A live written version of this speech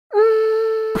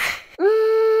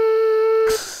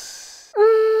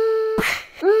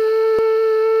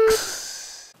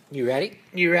You ready?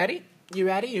 You ready? You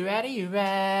ready? You ready? You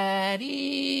ready?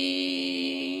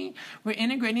 We're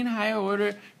integrating higher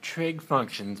order trig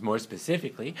functions. More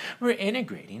specifically, we're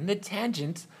integrating the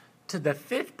tangent to the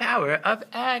fifth power of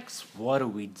x. What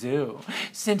do?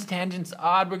 Since tangent's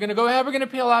odd, we're going to go ahead, we're going to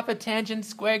peel off a tangent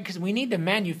squared because we need to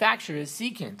manufacture a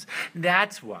secant.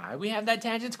 That's why we have that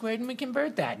tangent squared and we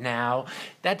convert that now.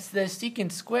 That's the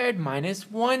secant squared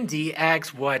minus 1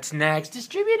 dx. What's next?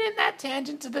 Distributing that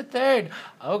tangent to the third.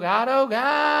 Oh God, oh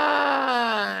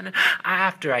God.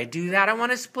 After I do that, I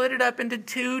want to split it up into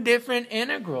two different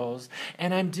integrals.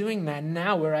 And I'm doing that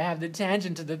now where I have the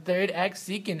tangent to the third x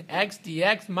secant x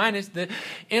dx minus the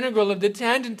integral of the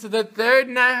tangent to the third,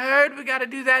 and I heard we got to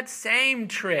do that same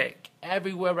trick.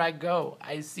 Everywhere I go,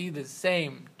 I see the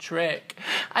same trick.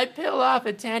 I peel off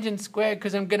a tangent squared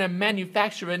because I'm going to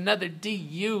manufacture another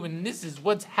du, and this is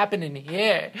what's happening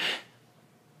here.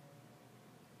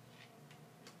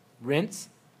 Rinse,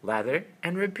 lather,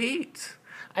 and repeat.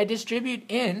 I distribute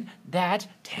in that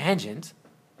tangent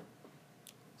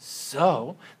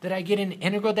so that I get an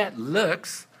integral that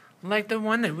looks like the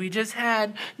one that we just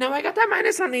had. Now I got that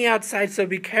minus on the outside, so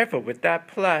be careful with that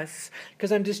plus,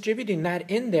 because I'm distributing that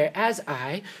in there as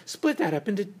I split that up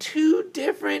into two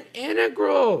different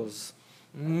integrals.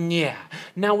 Yeah,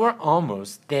 now we're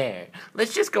almost there.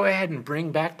 Let's just go ahead and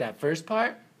bring back that first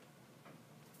part.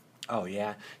 Oh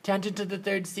yeah, tangent to the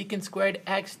third secant squared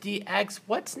x dx.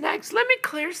 What's next? Let me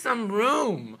clear some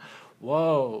room.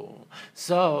 Whoa.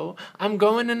 So I'm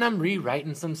going and I'm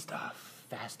rewriting some stuff.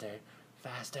 Faster.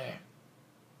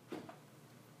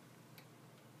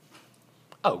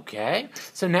 Okay,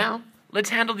 so now let's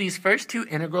handle these first two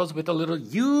integrals with a little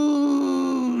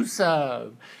u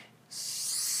sub.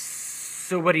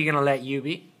 So what are you going to let u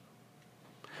be?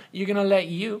 You're going to let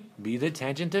u be the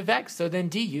tangent of x, so then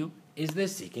du is the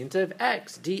secant of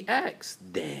x dx.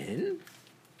 Then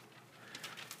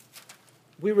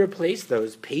we replace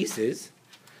those pieces.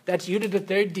 That's u to the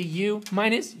third du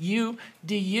minus u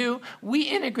du. We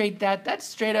integrate that. That's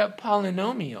straight up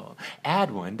polynomial.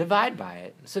 Add 1, divide by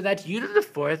it. So that's u to the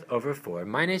fourth over 4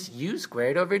 minus u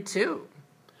squared over 2.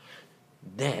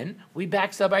 Then we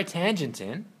back sub our tangent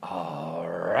in. All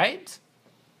right.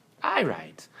 I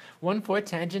write 1/4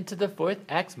 tangent to the fourth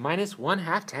x minus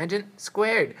 1/2 tangent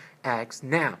squared x.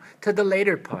 Now to the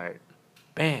later part.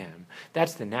 Bam.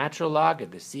 That's the natural log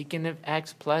of the secant of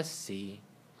x plus c.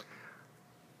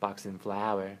 Box and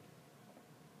flower.